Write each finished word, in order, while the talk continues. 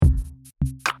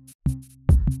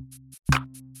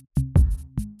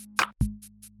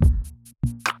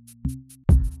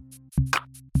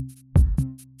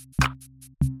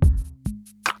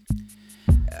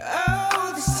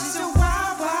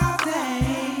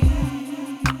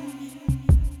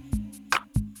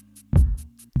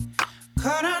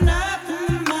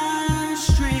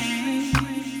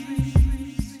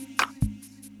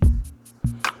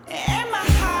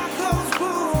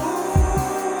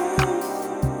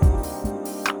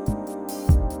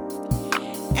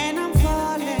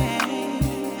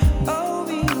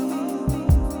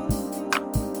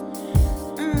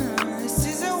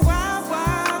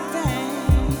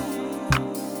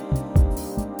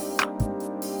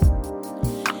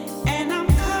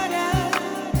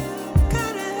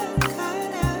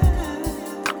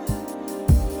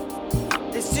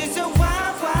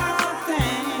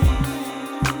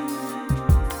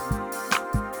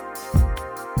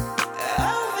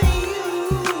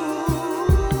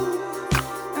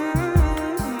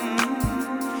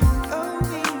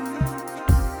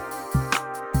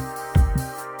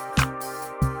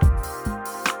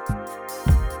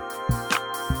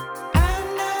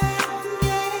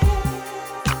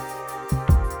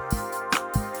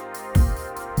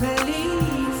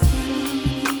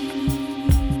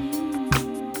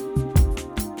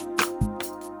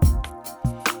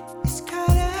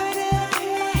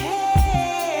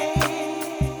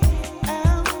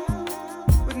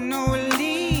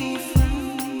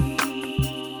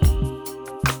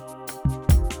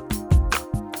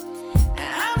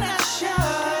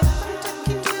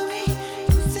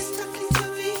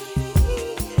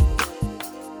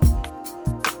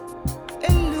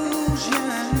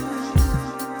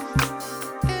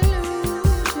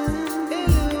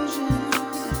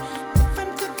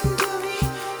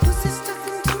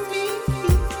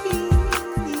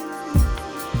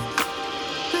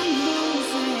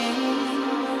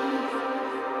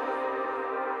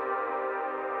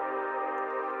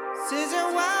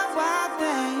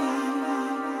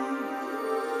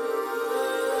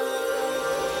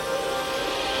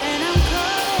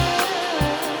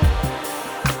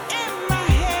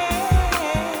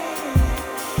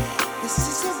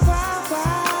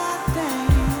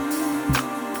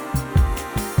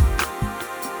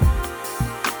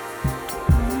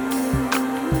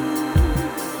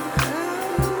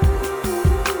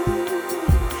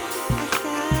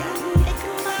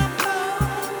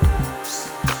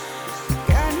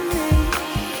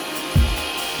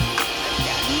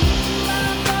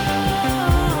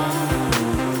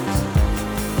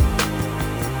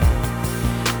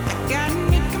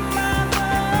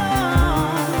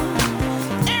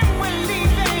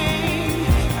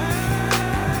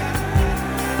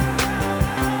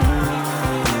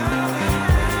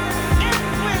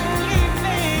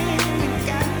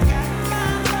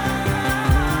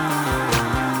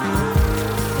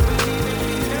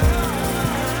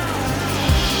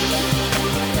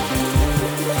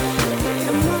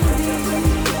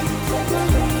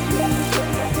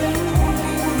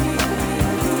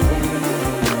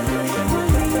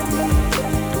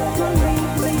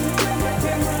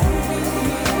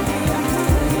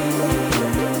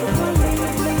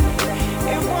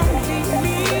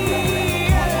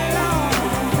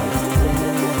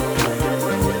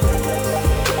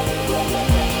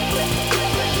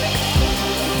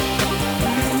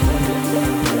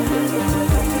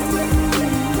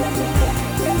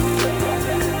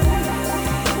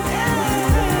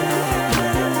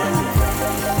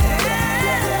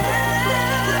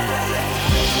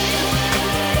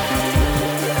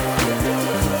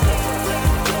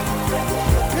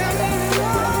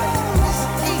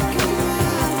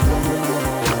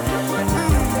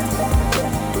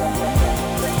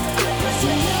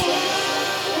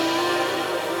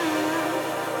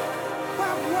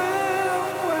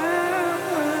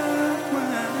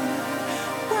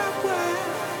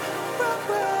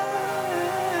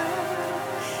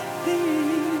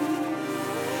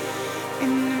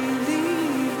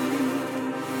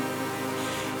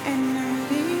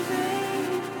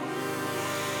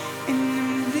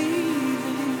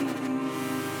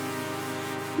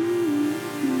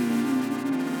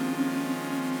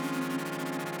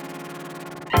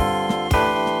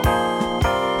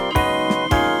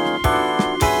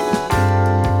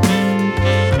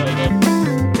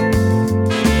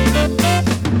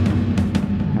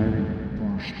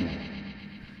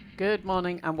Good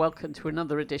morning and welcome to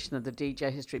another edition of the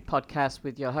DJ History Podcast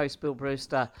with your host Bill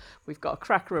Brewster. We've got a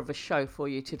cracker of a show for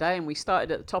you today, and we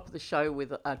started at the top of the show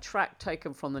with a track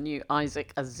taken from the new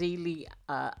Isaac Aesili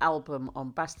album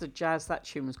on Atjazz. That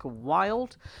tune was called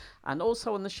Wild. And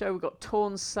also on the show we've got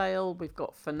Torn Sail, we've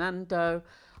got Fernando,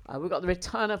 we've got the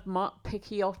return of Mark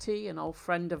Picciotti, an old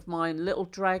friend of mine, Little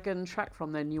Dragon, track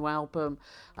from their new album,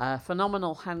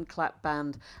 phenomenal Handclap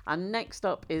Band, and next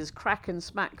up is KRAAK and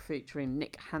SMAAK featuring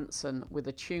Nick Hanson with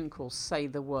a tune called Say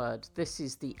the Word. This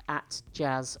is the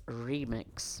Atjazz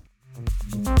remix.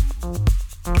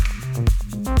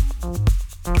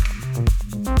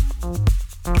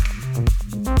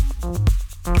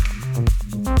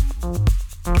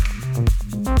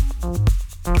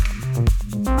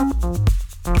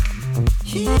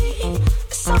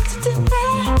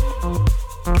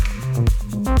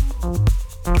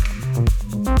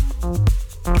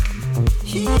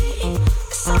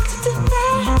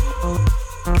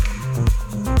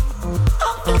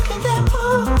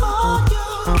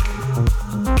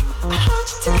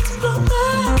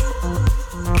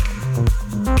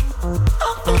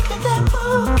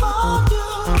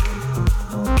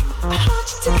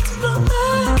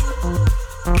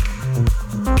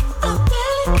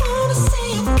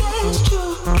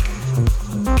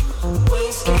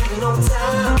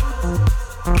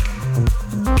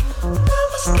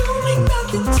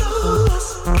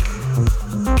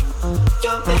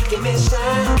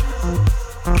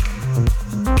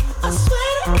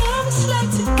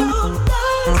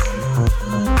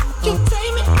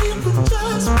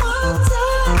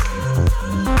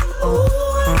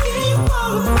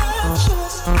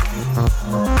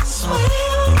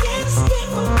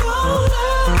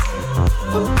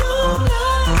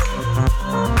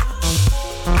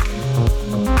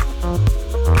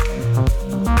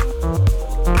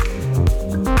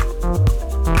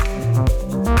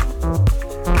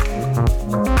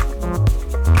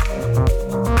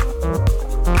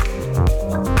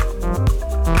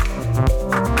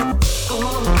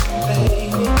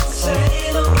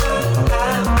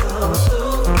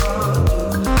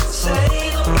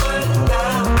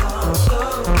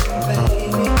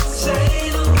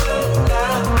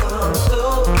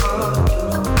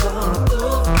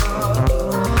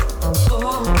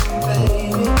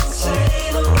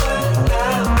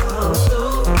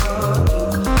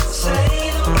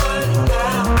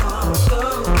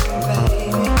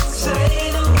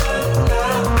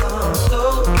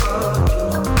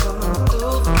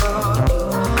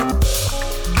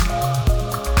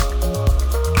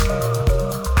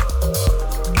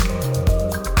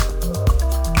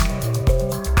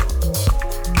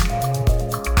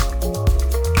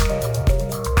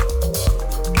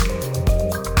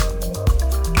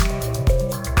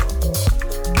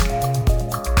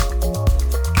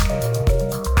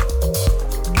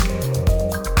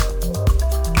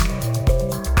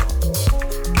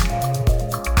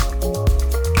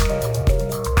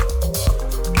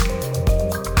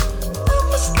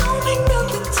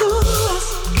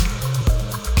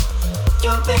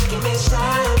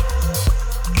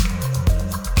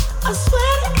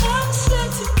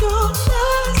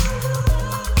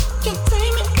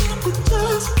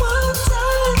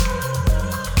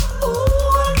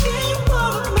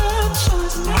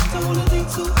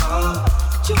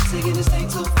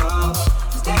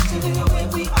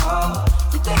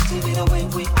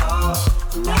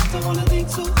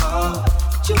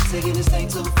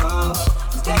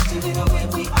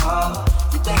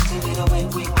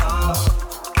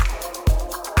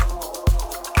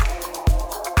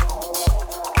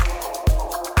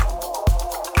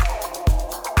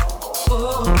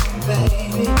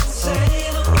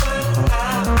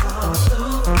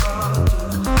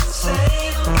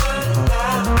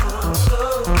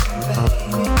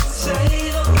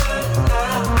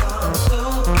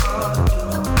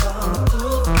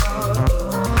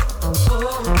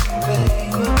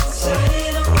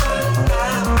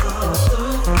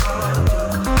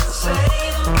 Say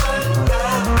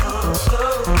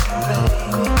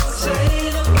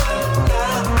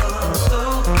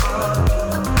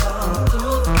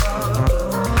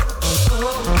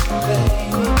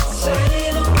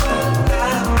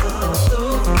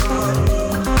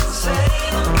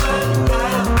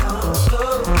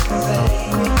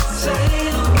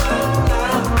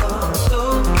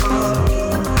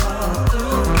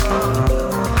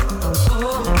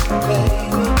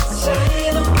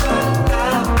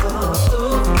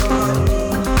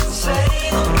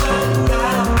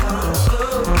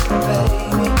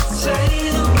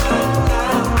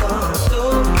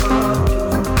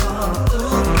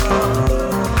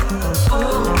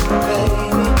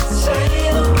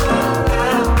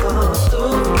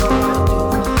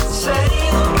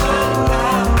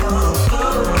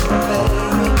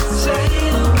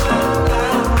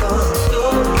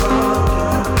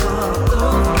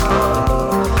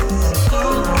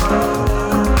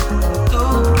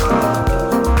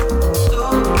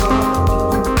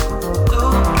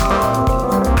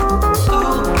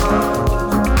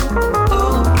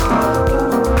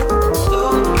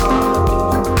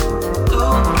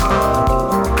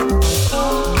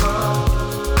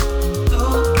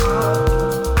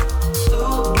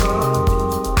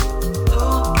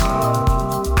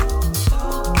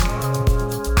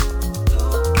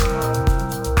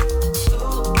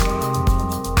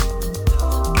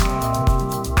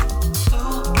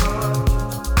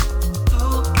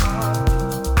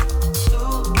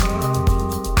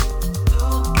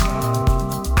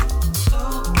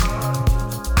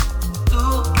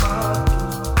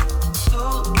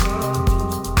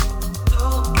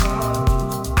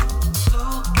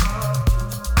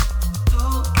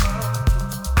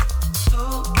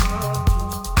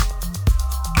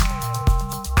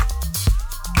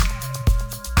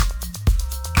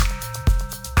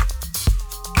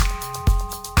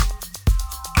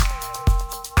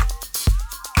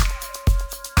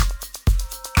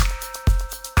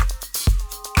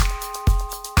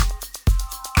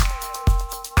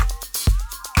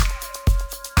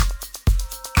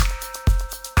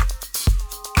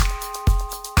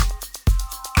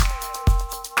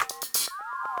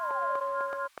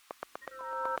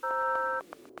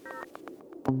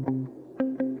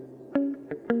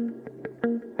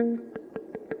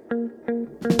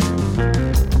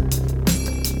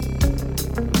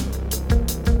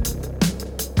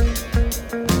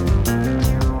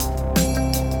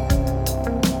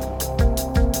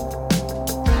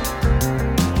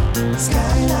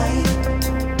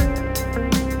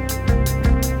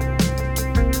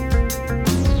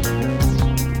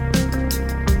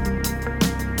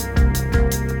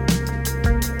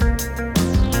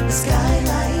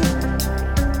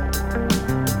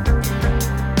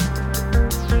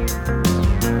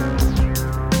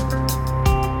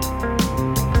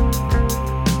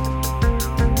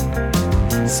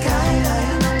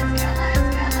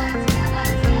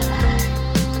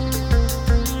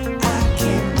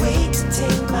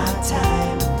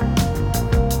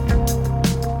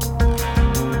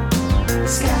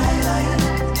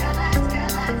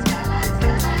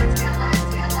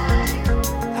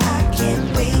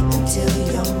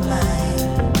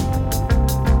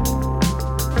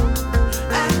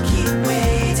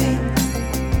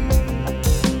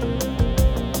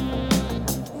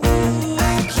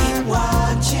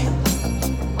Watching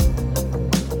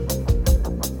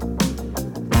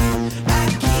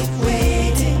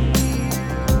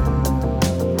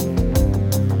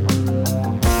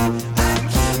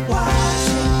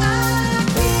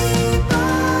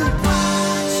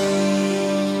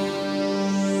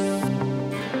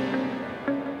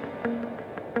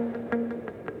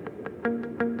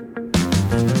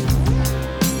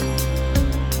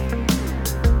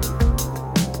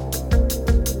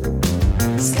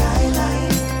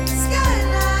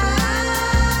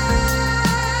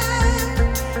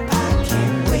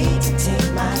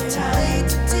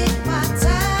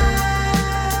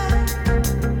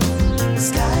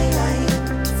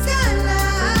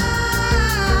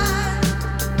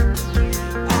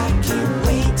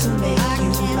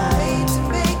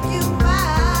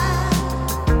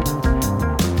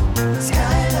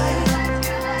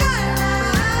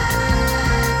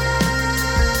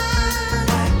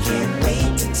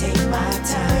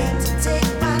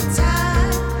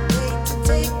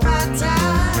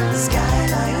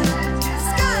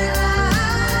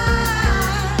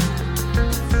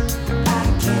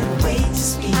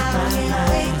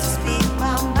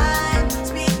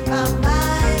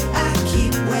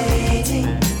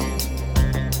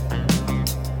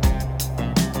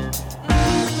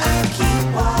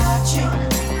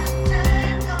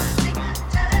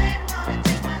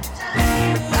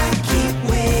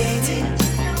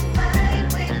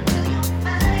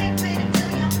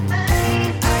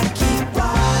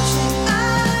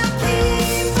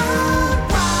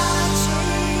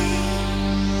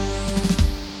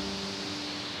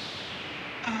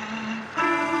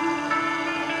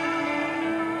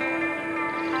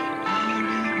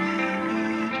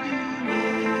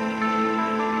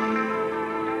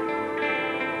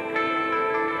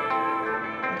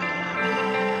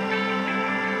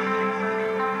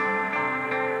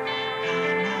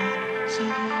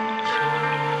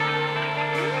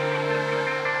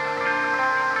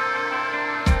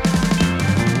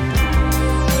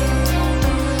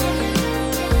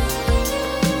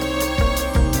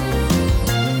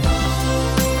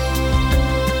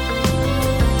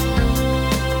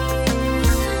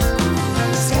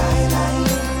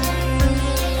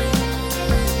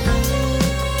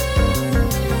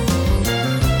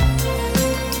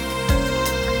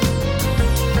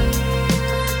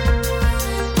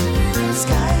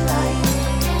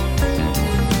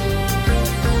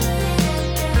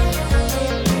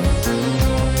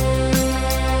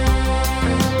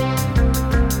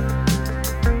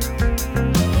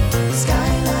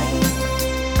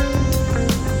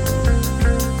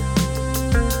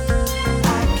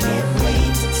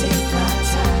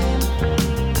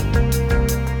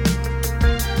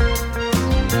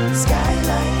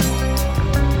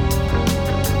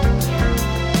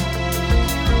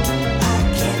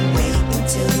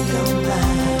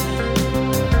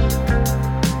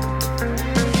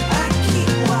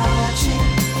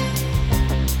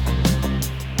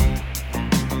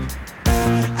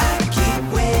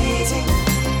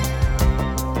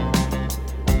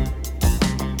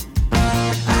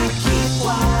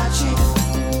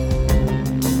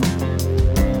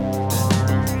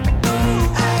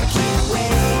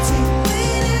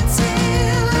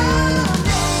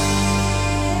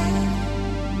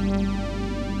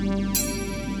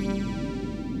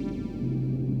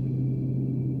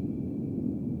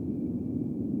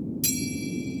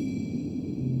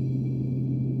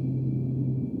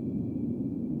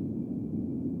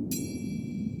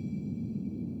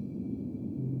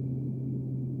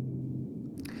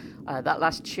That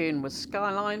last tune was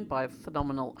Skyline by a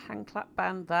phenomenal Handclap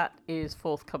Band. That is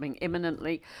forthcoming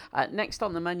imminently. Next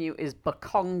on the menu is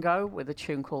Bakongo with a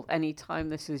tune called Anytime.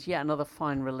 This is yet another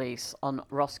fine release on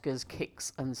Rosca's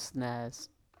Kicks and Snares.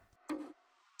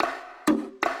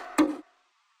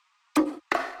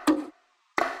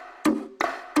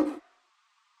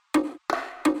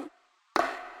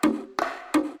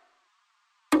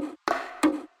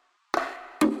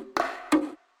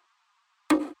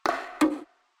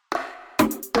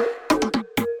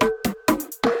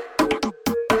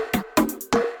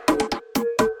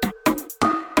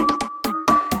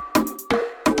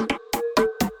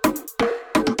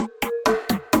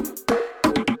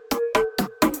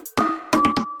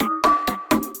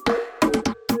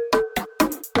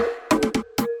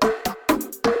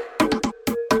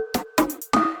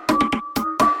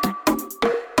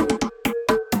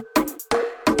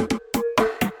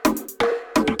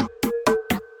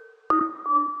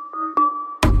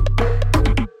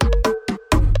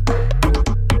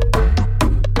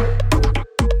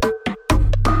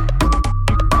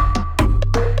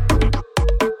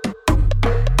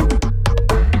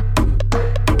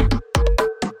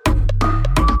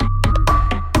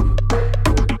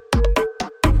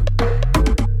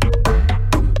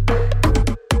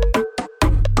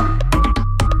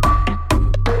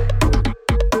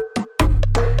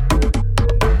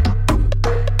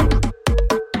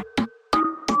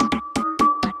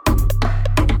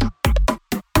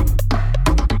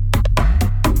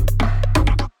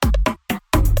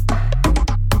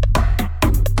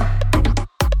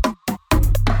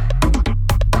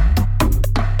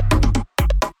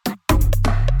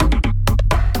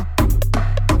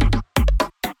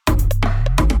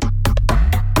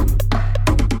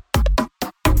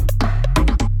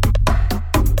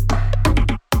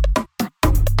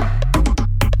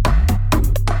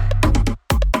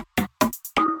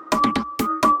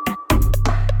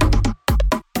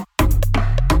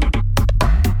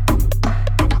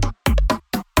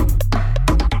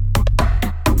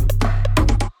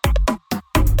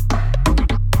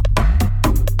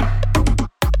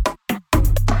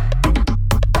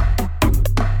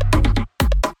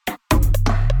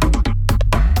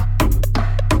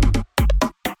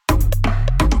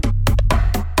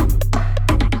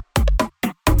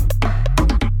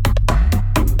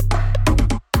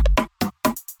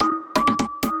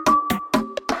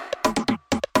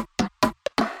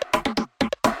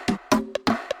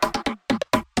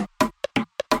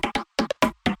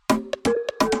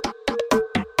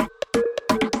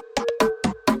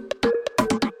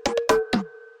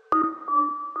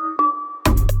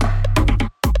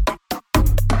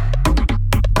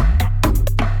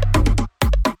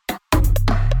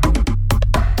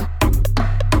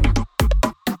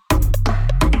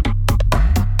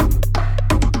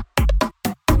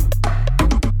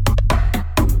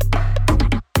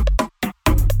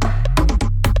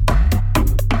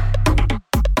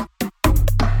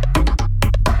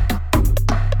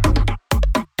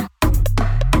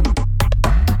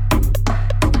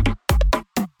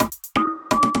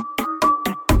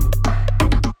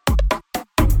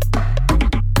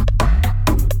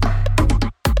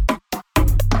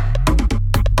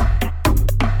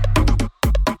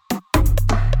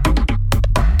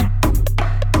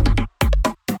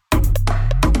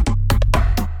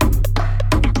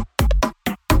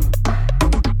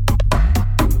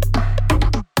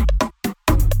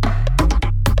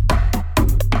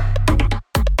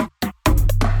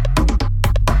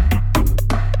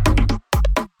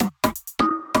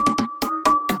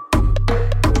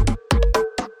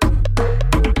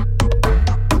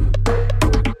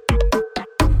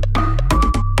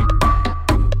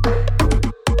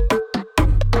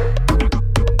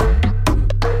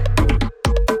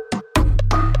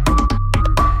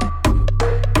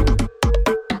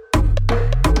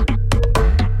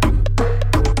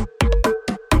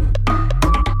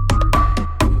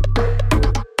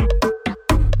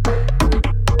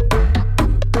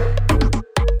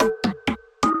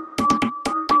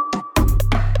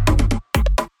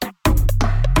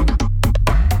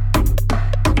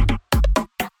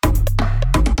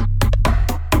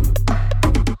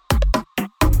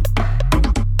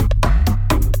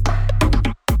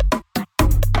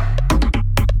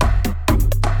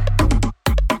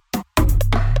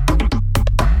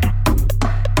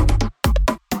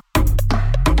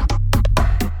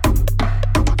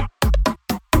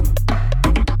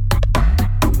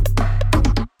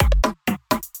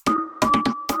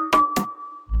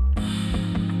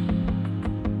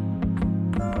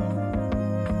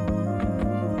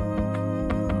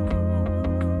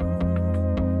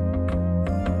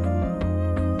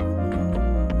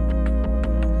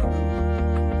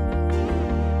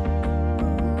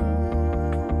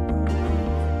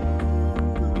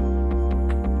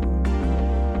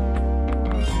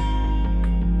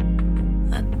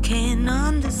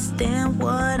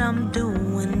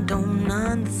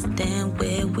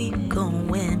 we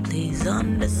going. Please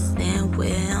understand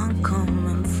where I'm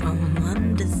coming from.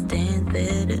 Understand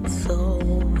that it's all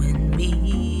in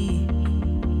me,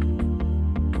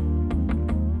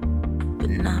 but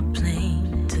not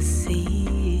plain to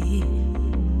see.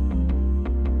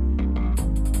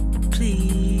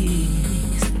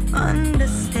 Please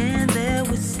understand that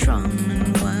we're strong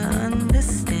and wide.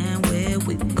 Understand where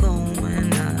we're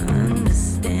going. I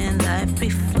understand life be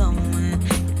flowing,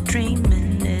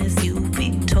 dreaming as you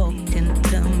be talking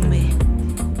to me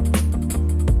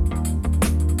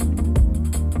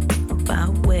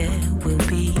about where we'll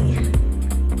be.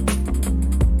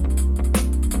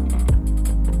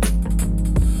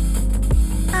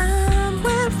 I'm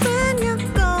wherever you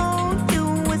go, you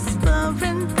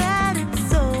whispering that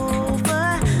it's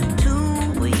over to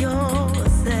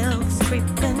yourselves,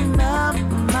 creeping up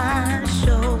my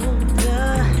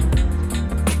shoulder.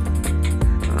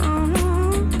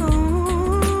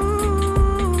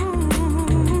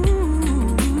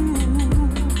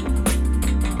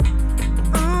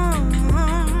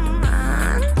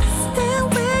 Understand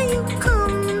where you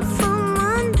coming from,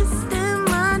 understand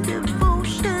my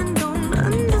devotion, don't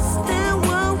understand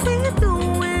what we're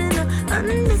doing,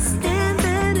 understand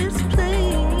that it's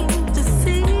plain to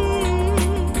see,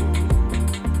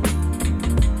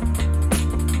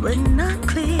 but not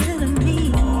clear to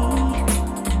me.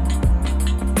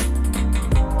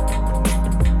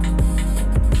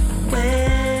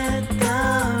 Where the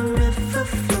river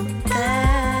flows,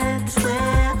 that's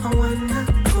where I wanna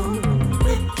go.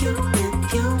 With you, with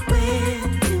you.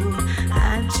 I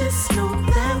just know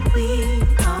that we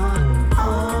are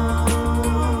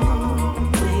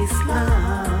always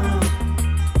loved.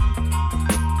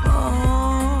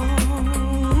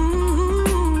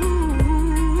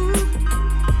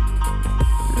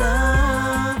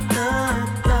 Love the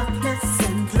darkness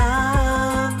and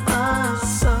love our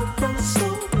sorrow. So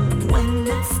when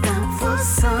it's time for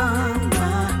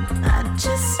summer, I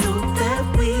just know that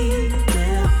we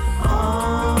will always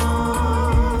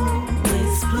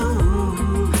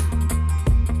bloom.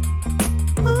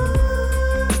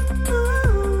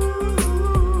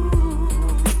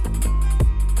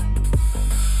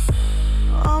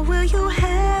 Or will you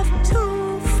have to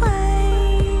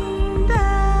find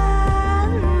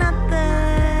another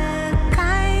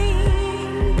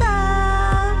kind of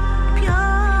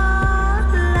pure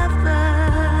lover?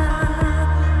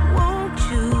 Won't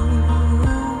you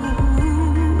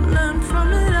learn from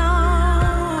it all?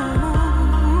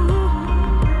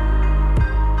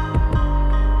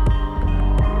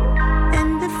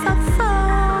 And if I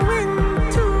fall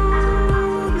into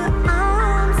the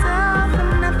arms of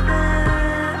another,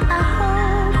 I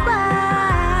hope I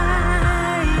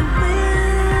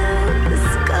will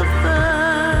discover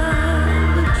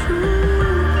the truth.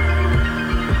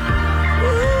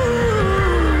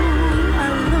 I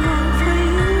long for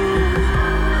you.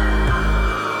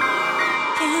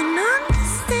 Can't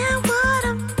understand what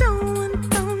I'm doing,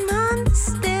 don't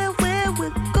understand where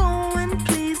we're going.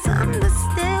 Please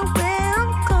understand where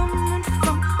I'm coming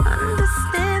from.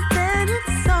 Understand that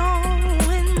it's all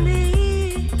in me,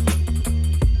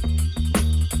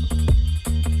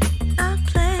 not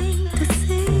plain to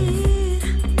see.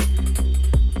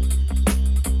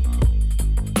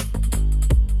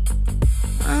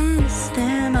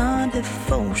 Understand our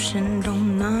devotion,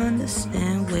 don't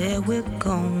understand where we're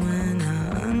going. I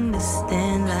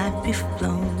understand life be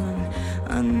flowing,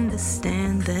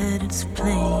 understand that it's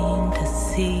plain to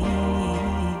see,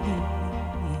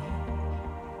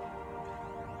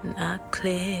 not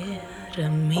clear to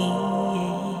me.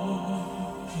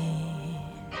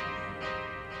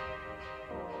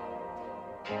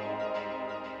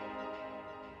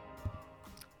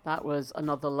 That was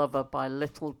Another Lover by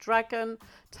Little Dragon,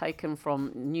 taken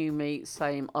from New Me,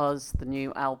 Same Us, the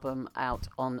new album out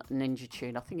on Ninja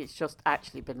Tune. I think it's just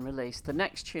actually been released. The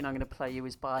next tune I'm going to play you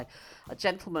is by a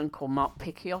gentleman called Mark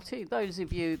Picciotti. Those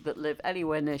of you that live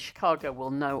anywhere near Chicago will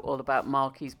know all about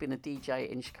Mark. He's been a DJ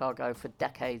in Chicago for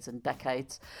decades and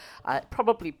decades.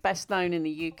 Probably best known in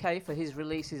the UK for his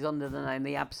releases under the name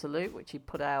The Absolute, which he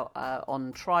put out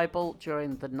on Tribal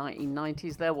during the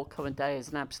 1990s. There will come a day as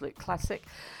an absolute classic.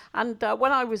 And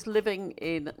when I was living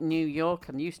in New York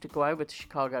and used to go over to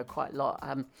Chicago quite a lot,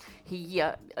 he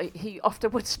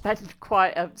often would spend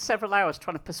quite several hours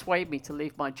trying to persuade me to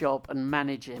leave my job and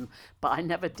manage him, but I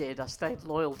never did. I stayed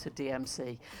loyal to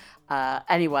DMC.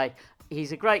 Anyway,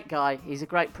 he's a great guy. He's a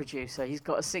great producer. He's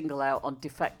got a single out on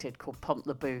Defected called Pump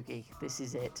the Boogie. This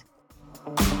is it.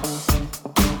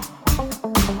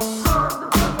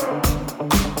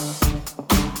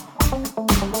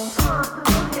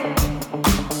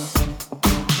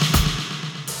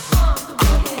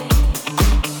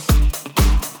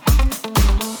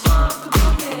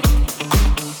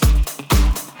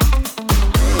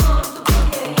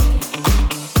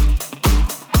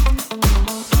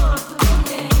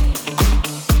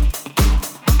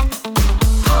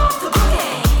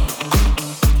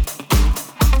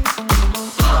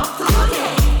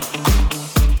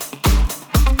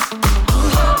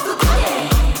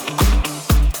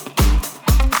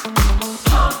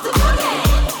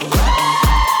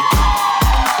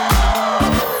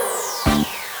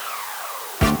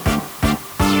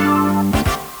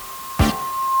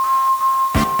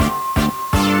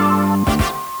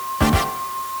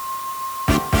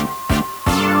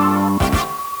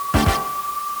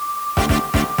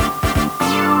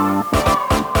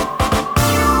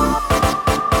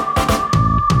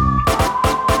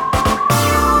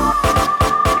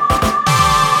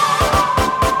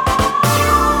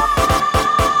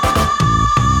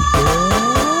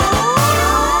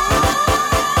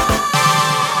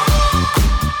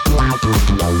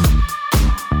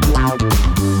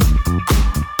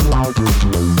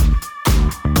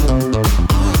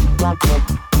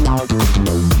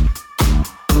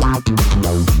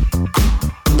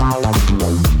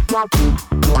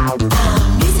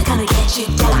 Music gonna get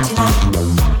you down tonight.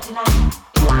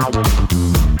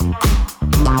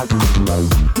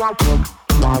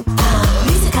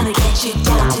 Music gonna get you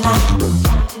down tonight.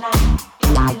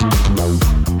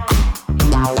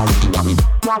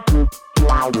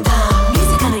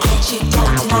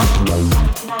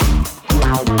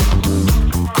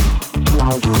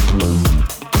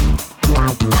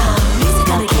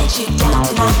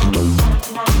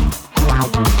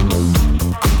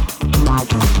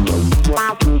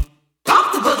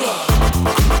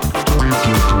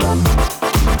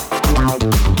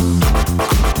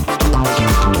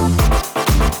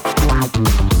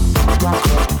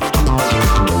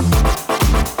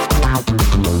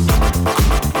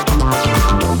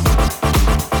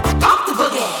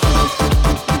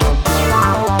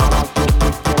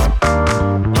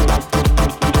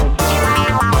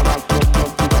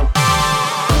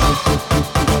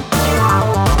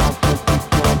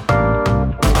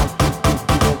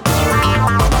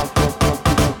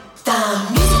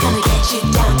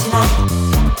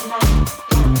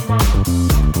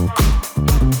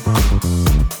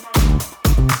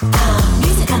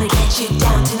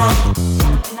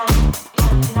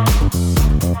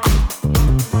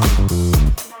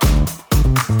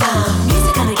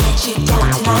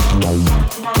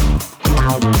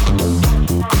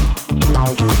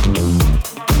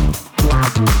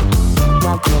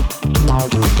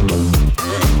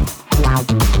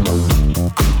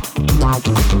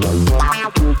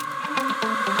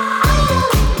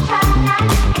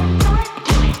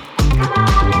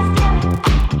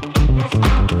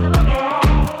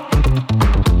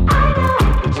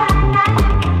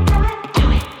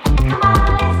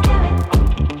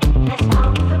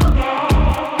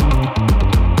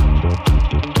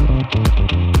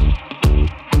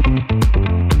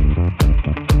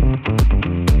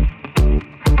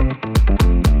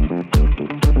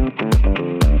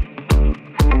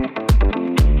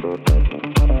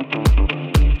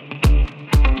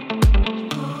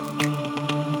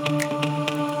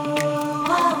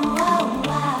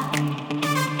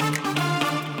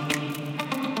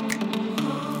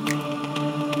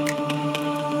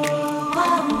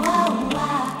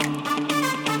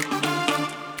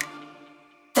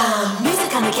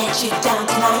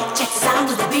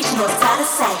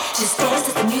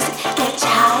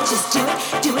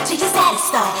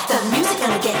 Music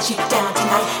gonna get you down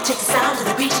tonight. Music gonna get you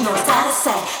down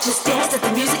tonight.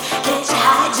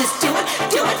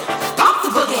 Pop the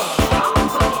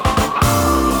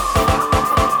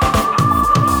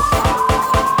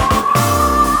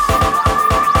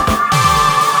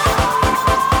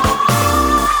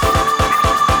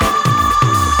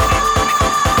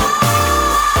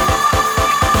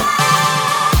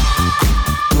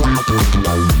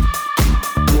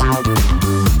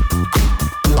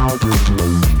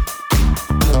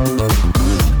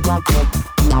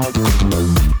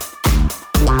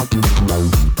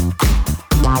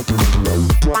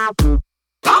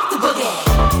boogie.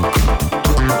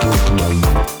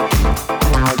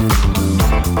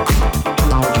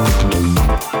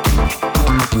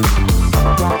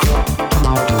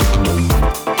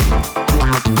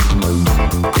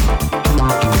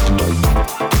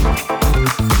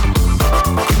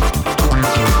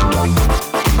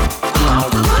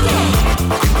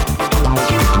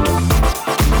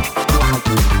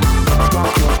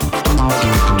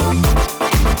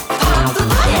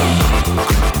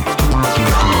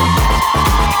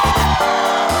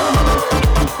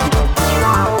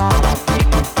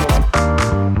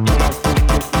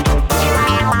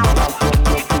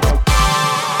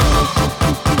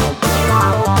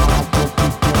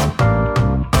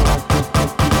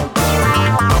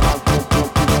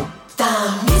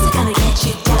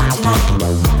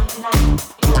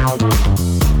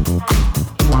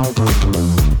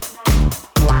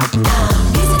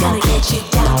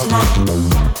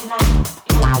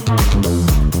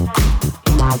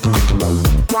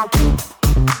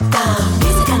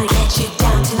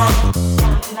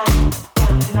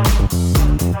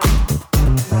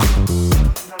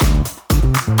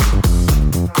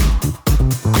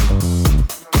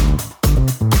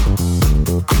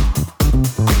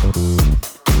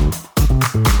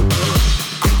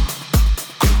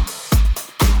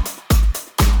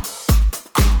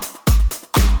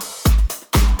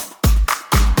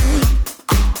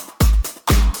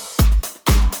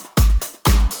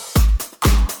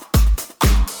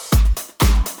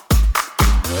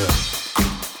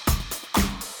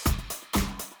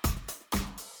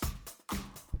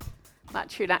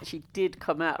 tune actually did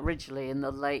come out originally in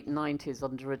the late 90s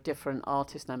under a different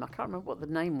artist name. I can't remember what the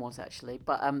name was actually,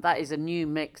 but that is a new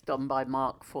mix done by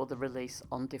Mark for the release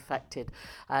on Defected.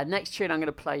 Next tune I'm going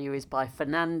to play you is by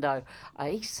Fernando.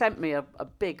 He sent me a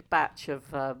big batch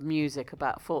of music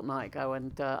about a fortnight ago,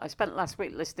 and I spent last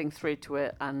week listening through to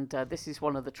it, and this is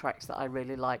one of the tracks that I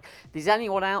really like. If there's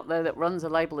anyone out there that runs a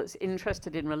label that's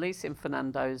interested in releasing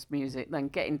Fernando's music, then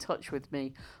get in touch with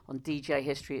me on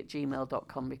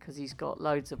djhistory@gmail.com, because he's got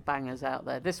loads of bangers out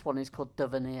there. This one is called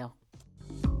Devenir.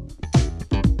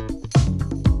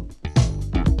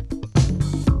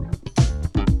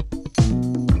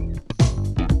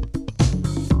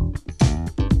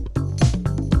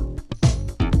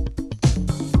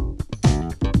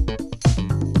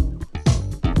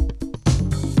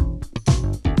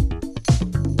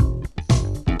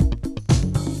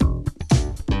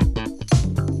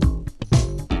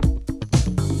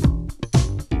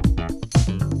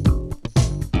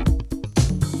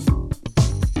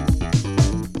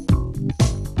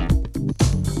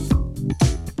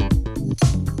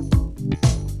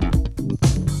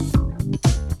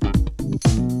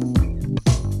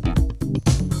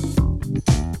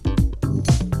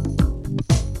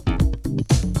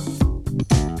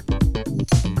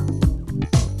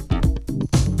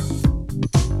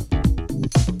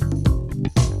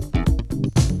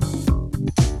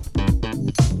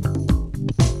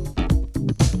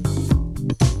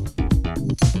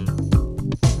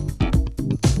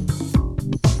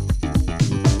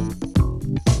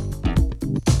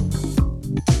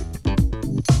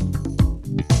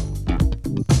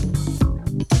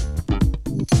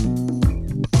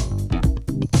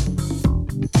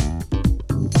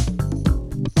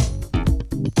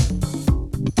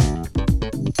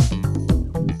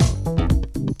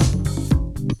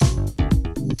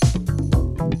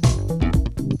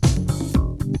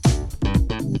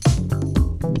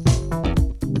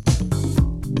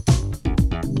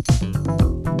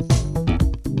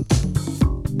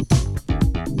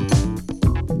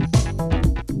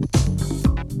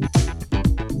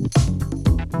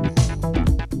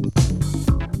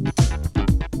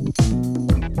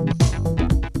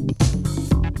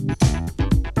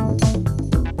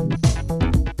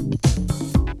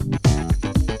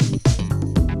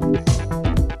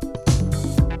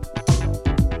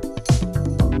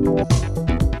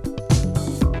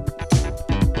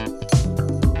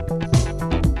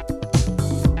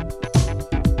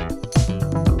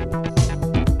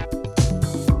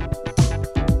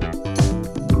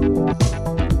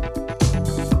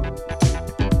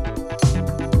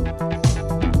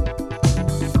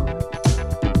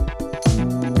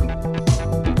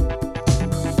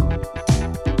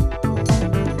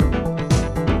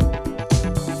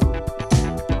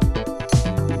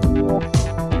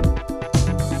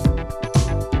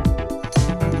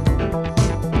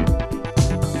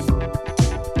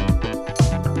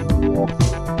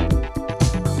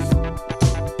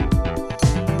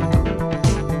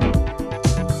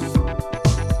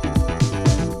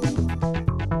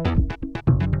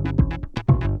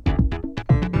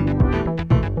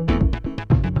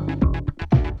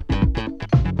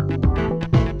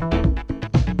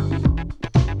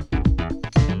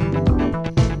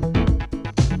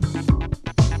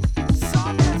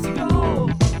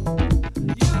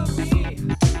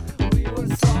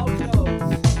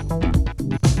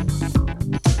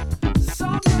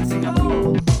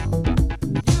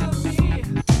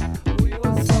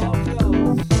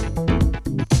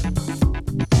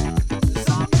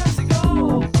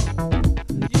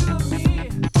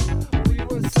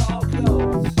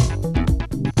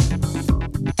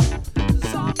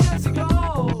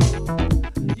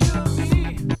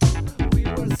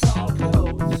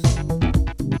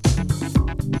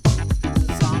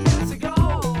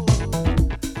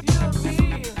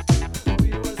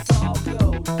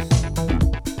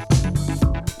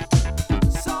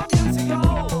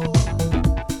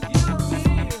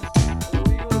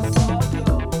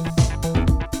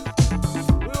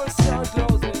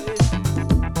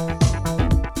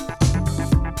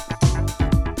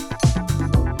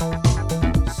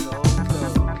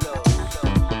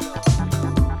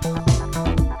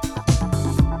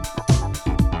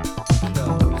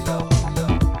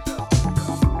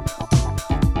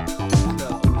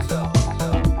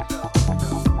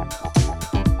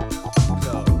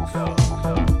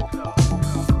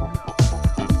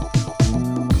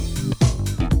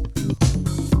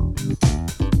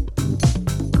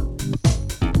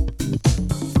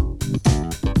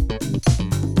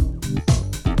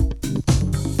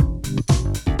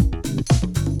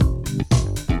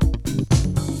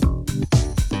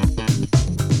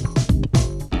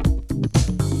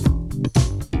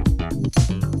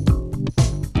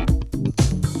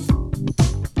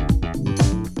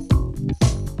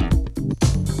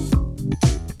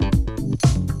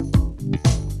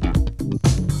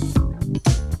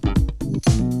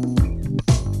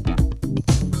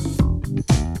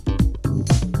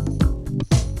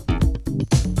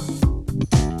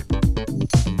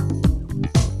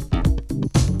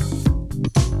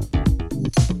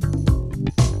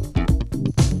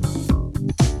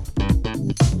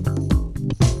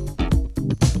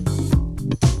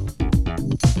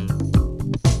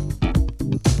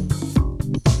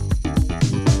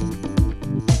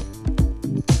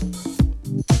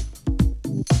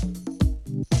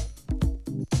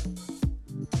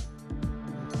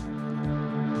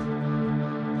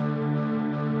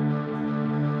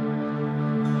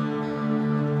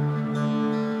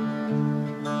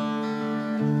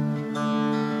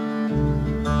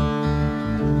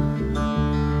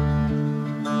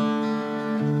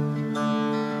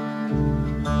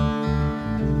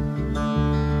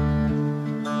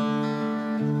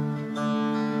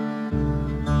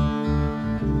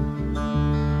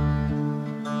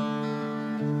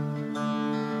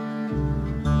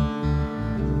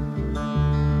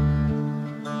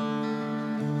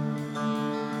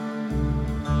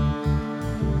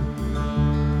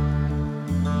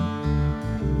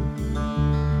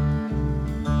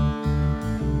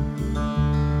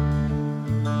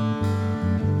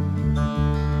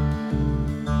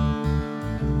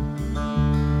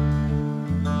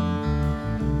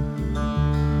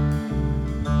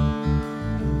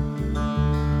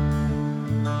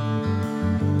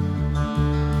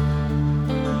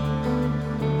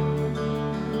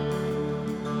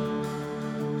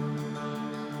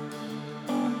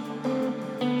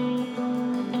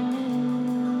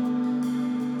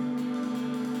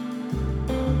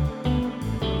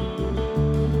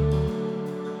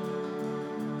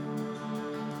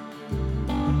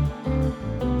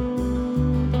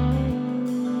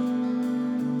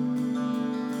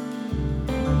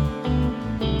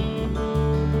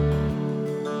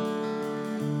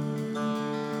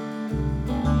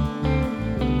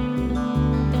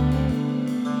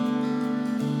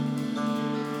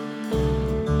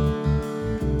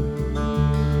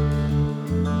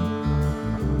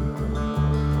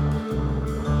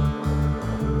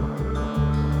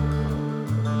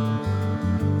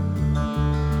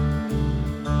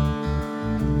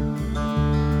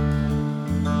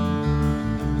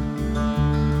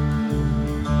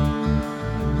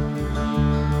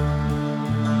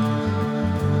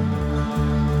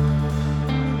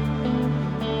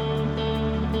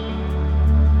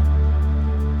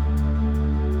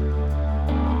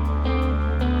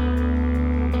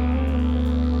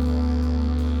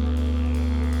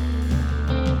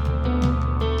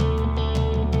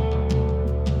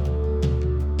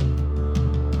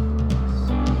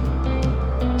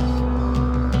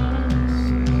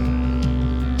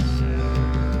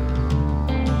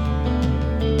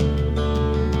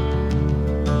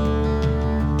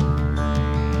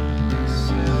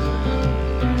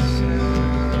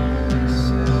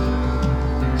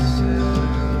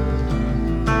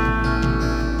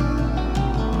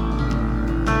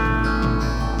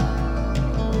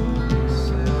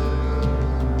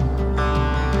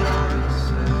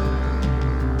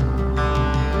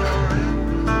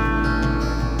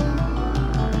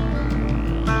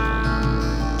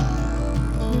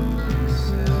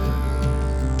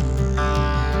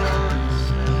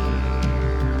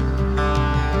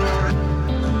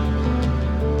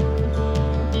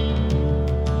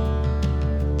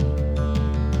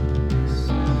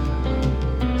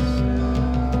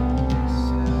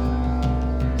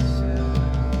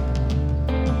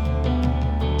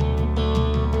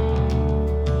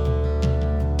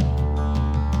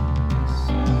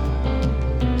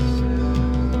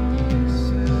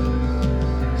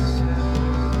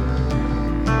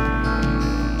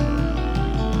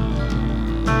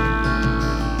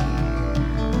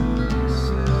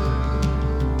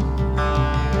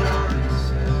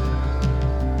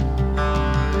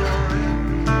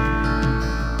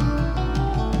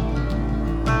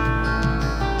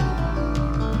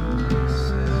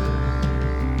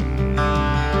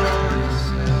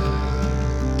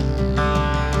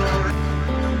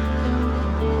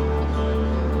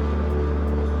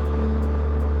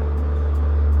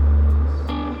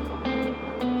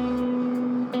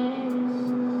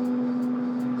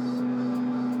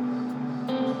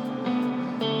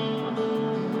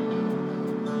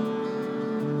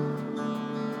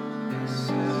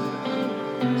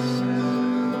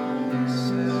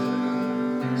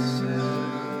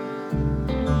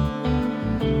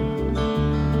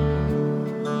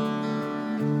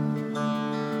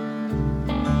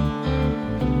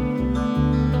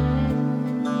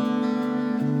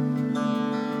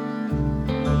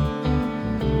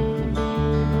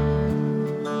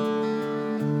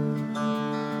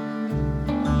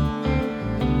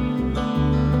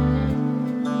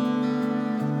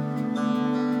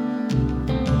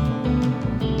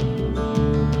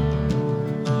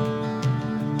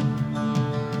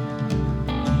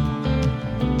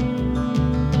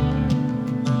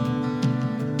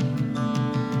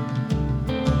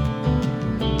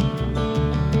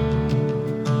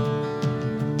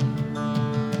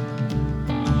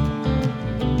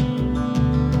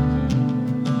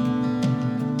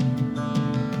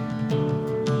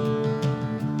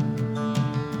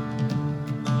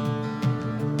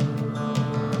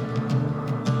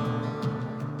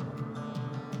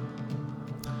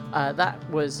 That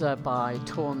was by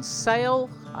Torn Sail.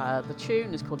 The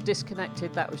tune is called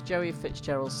Disconnected. That was Joey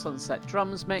Fitzgerald's Sunset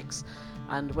Drums mix.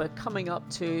 And we're coming up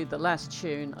to the last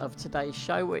tune of today's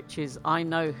show, which is I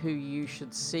Know Who You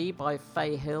Should See by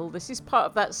FAY HILL. This is part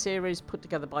of that series put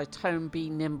together by Tone B.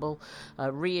 Nimble,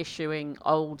 reissuing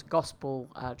old gospel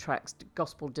tracks,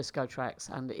 gospel disco tracks,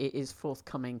 and it is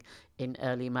forthcoming in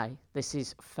early May. This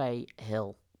is FAY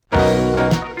HILL.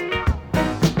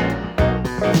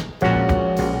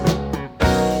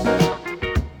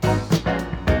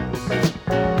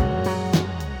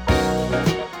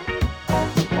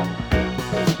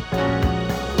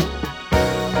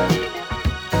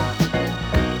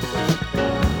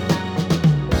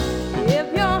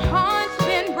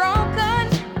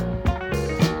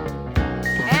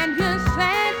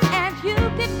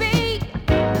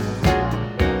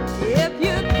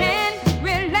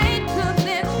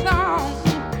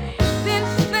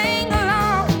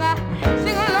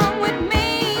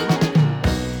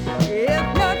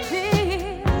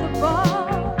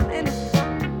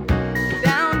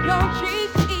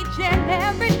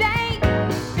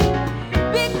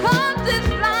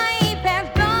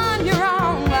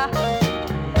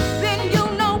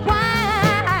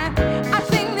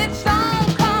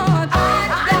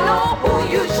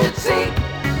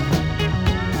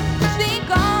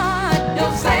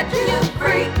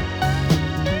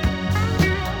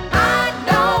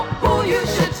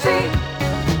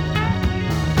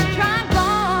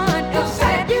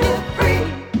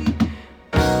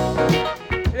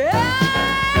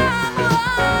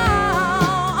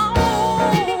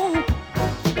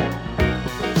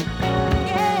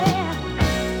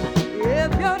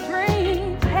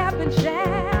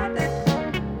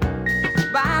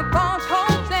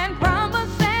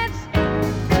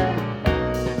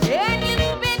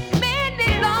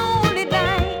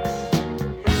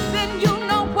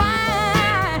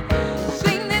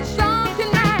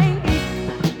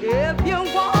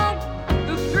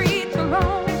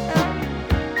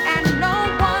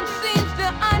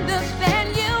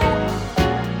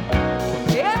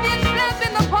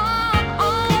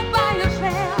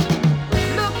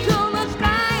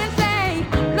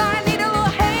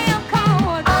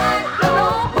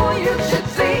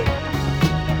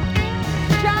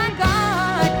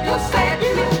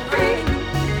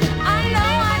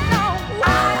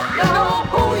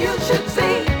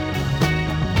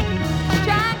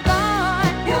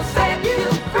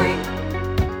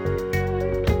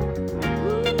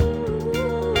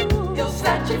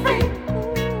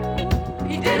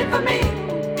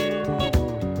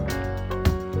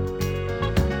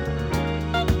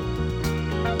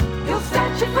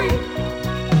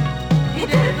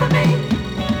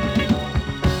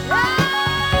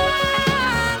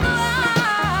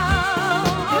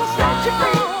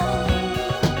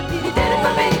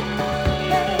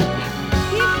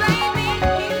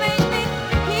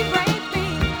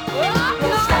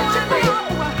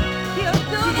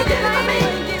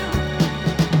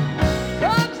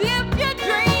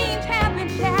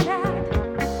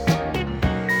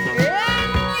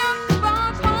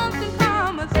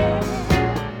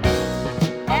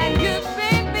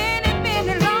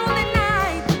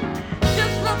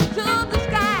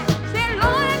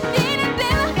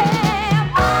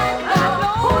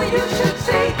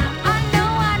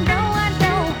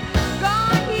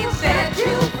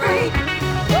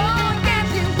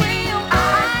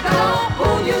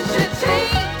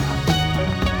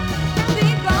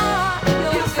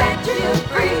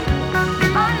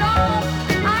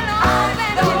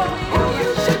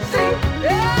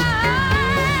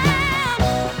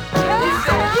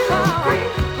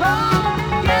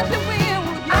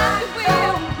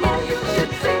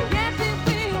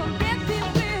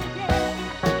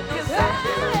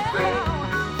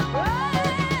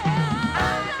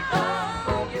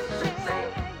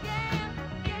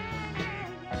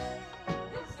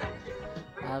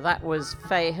 That was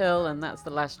FAY HILL, and that's the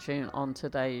last tune on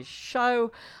today's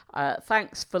show.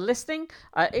 Thanks for listening.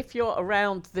 If you're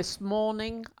around this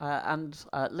morning and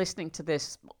listening to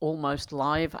this almost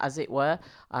live, as it were,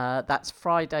 that's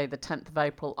Friday the 10th of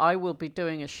April, I will be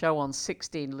doing a show on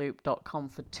 16loop.com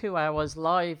for 2 hours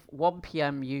live, 1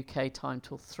 p.m. UK time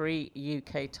till 3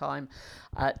 UK time.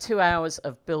 2 hours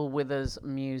of Bill Withers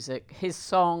music, his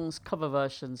songs, cover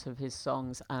versions of his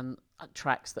songs, and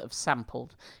tracks that have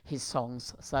sampled his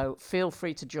songs. So feel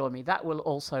free to join me. That will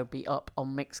also be up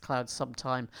on Mixcloud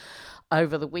sometime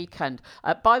over the weekend.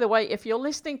 By the way, if you're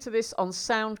listening to this on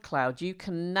SoundCloud, you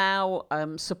can now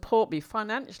support me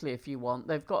financially if you want.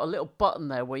 They've got a little button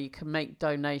there where you can make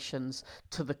donations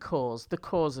to the cause. The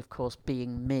cause, of course,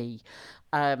 being me.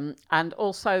 And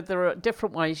also, there are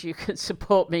different ways you can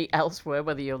support me elsewhere,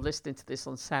 whether you're listening to this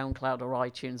on SoundCloud or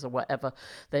iTunes or whatever.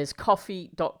 There's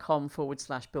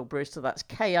coffee.com/Bill Brewster. That's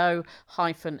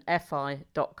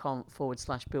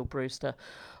ko-fi.com/Bill Brewster.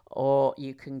 Or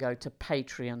you can go to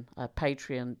Patreon,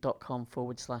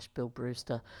 patreon.com/Bill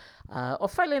Brewster. Or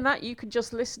failing that, you can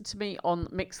just listen to me on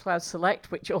Mixcloud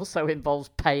Select, which also involves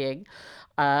paying.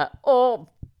 Or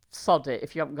sod it,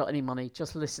 if you haven't got any money,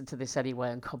 just listen to this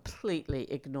anyway and completely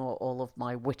ignore all of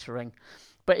my wittering.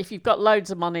 But if you've got loads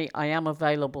of money, I am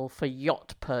available for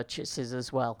yacht purchases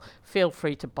as well. Feel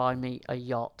free to buy me a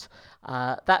yacht.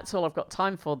 That's all I've got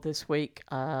time for this week.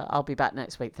 I'll be back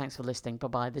next week. Thanks for listening.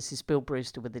 Bye-bye. This is Bill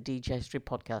Brewster with the DJ History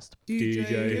Podcast.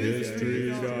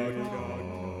 DJHistory.com.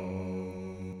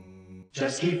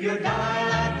 Just keep your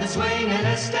dial at the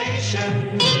swinging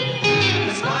station.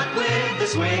 The spot with the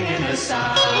swinging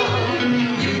sound.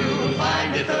 You'll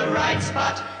find it the right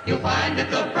spot. You'll find it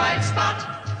the bright spot.